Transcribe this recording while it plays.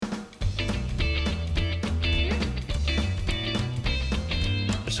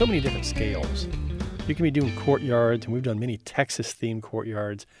there's so many different scales. You can be doing courtyards, and we've done many Texas-themed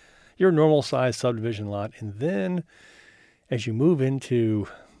courtyards, your normal-sized subdivision lot, and then as you move into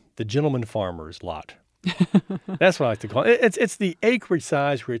the gentleman farmer's lot, that's what I like to call it. It's the acreage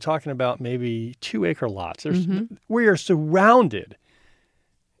size where you're talking about maybe 2-acre lots. We are surrounded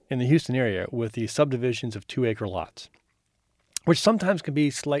in the Houston area with these subdivisions of 2-acre lots, which sometimes can be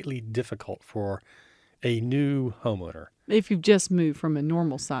slightly difficult for a new homeowner. If you've just moved from a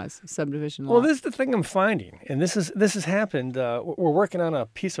normal size subdivision lot. Well, this is the thing I'm finding, and this has happened. We're working on a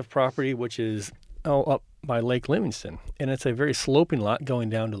piece of property which is up by Lake Livingston, and it's a very sloping lot going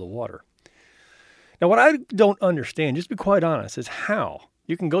down to the water. Now, what I don't understand, just to be quite honest, is how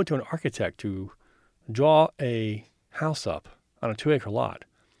you can go to an architect to draw a house up on a 2-acre lot.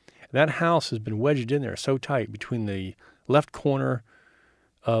 That house has been wedged in there so tight between the left front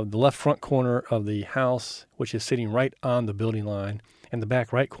corner of the house, which is sitting right on the building line, and the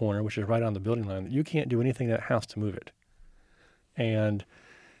back right corner, which is right on the building line, that you can't do anything to that house to move it. And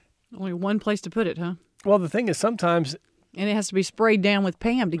only one place to put it, huh? Well, the thing is sometimes... And it has to be sprayed down with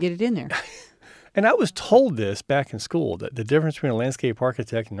Pam to get it in there. And I was told this back in school, that the difference between a landscape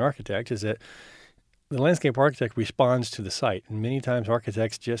architect and an architect is that the landscape architect responds to the site. And many times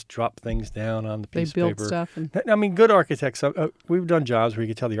architects just drop things down on the piece of paper. They build stuff. I mean, good architects, we've done jobs where you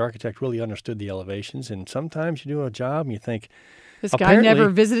can tell the architect really understood the elevations. And sometimes you do a job and you think, this guy never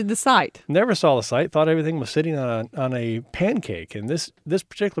visited the site. Never saw the site, thought everything was sitting on a pancake. And this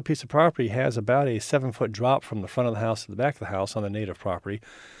particular piece of property has about a 7-foot drop from the front of the house to the back of the house on the native property.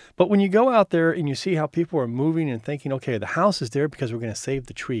 But when you go out there and you see how people are moving and thinking, okay, the house is there because we're going to save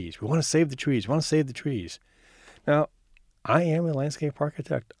the trees. We want to save the trees. We want to save the trees. Now, I am a landscape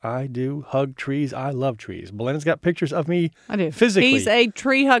architect. I do hug trees. I love trees. Belenna's got pictures of me physically. He's a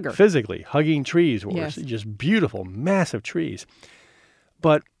tree hugger. Physically hugging trees. Yes. Just beautiful, massive trees.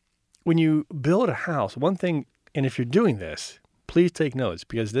 But when you build a house, one thing, and if you're doing this, please take notes,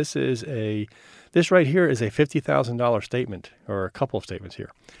 because this right here is a $50,000 statement, or a couple of statements here.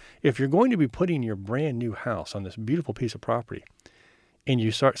 If you're going to be putting your brand new house on this beautiful piece of property, and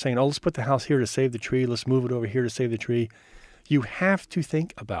you start saying, oh, let's put the house here to save the tree, let's move it over here to save the tree, you have to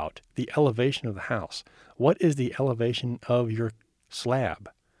think about the elevation of the house. What is the elevation of your slab?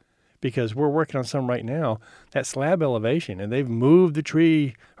 Because we're working on some right now, that slab elevation, and they've moved the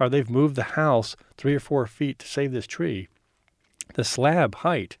tree, or they've moved the house 3 or 4 feet to save this tree. The slab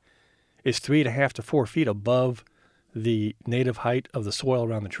height is 3.5 to 4 feet above the native height of the soil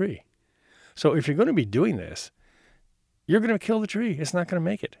around the tree. So if you're going to be doing this, you're going to kill the tree. It's not going to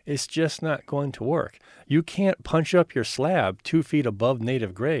make it. It's just not going to work. You can't punch up your slab 2 feet above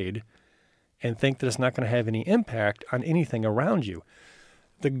native grade and think that it's not going to have any impact on anything around you.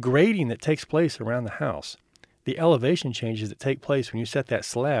 The grading that takes place around the house, the elevation changes that take place when you set that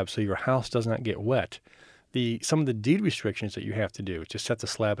slab so your house does not get wet, some of the deed restrictions that you have to do to set the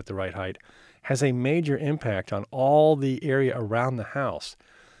slab at the right height has a major impact on all the area around the house.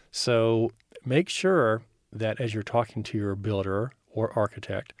 So make sure that as you're talking to your builder or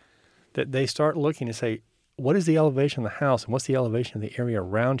architect, that they start looking and say, what is the elevation of the house and what's the elevation of the area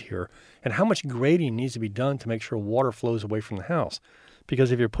around here, and how much grading needs to be done to make sure water flows away from the house?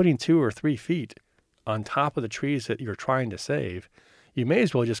 Because if you're putting 2 or 3 feet on top of the trees that you're trying to save, you may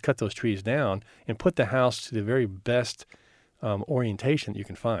as well just cut those trees down and put the house to the very best orientation that you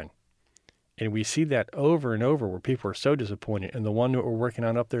can find. And we see that over and over where people are so disappointed. And the one that we're working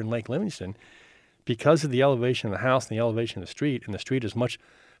on up there in Lake Livingston, because of the elevation of the house and the elevation of the street, and the street is much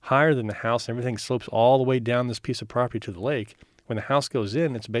higher than the house, and everything slopes all the way down this piece of property to the lake, when the house goes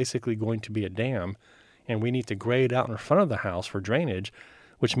in, it's basically going to be a dam, and we need to grade out in front of the house for drainage,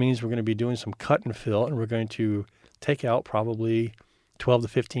 which means we're going to be doing some cut and fill, and we're going to take out probably 12 to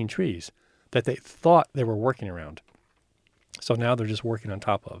 15 trees that they thought they were working around. So now they're just working on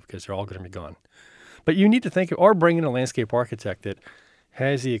top of, because they're all going to be gone. But you need to think, or bring in a landscape architect that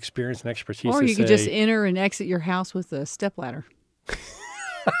has the experience and expertise. Or you could just enter and exit your house with a stepladder.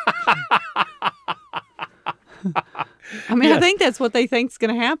 I mean, yes. I think that's what they think is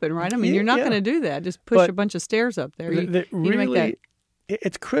going to happen, right? I mean, you're not going to do that. Just push a bunch of stairs up there.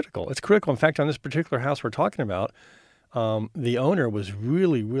 It's critical. It's critical. In fact, on this particular house we're talking about, the owner was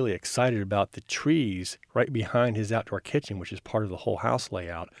really, really excited about the trees right behind his outdoor kitchen, which is part of the whole house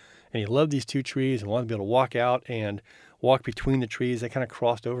layout. And he loved these 2 trees and wanted to be able to walk out and walk between the trees. They kind of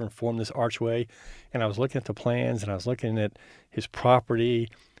crossed over and formed this archway. And I was looking at the plans, and I was looking at his property,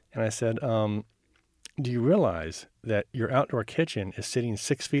 and I said, do you realize that your outdoor kitchen is sitting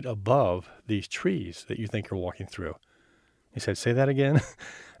 6 feet above these trees that you think you're walking through? He said, say that again?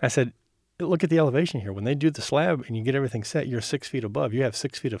 I said, look at the elevation here. When they do the slab and you get everything set, you're 6 feet above. You have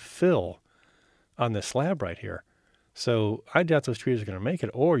 6 feet of fill on this slab right here. So I doubt those trees are going to make it,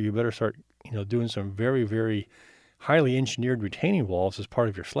 or you better start, doing some very, very highly engineered retaining walls as part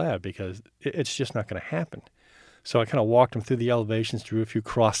of your slab, because it's just not going to happen. So I kind of walked him through the elevations, drew a few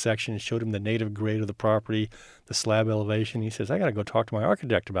cross sections, showed him the native grade of the property, the slab elevation. He says, I got to go talk to my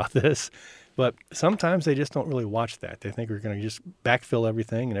architect about this. But sometimes they just don't really watch that. They think we're going to just backfill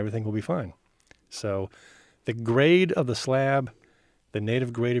everything and everything will be fine. So the grade of the slab, the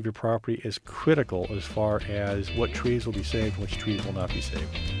native grade of your property is critical as far as what trees will be saved and which trees will not be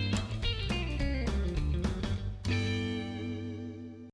saved.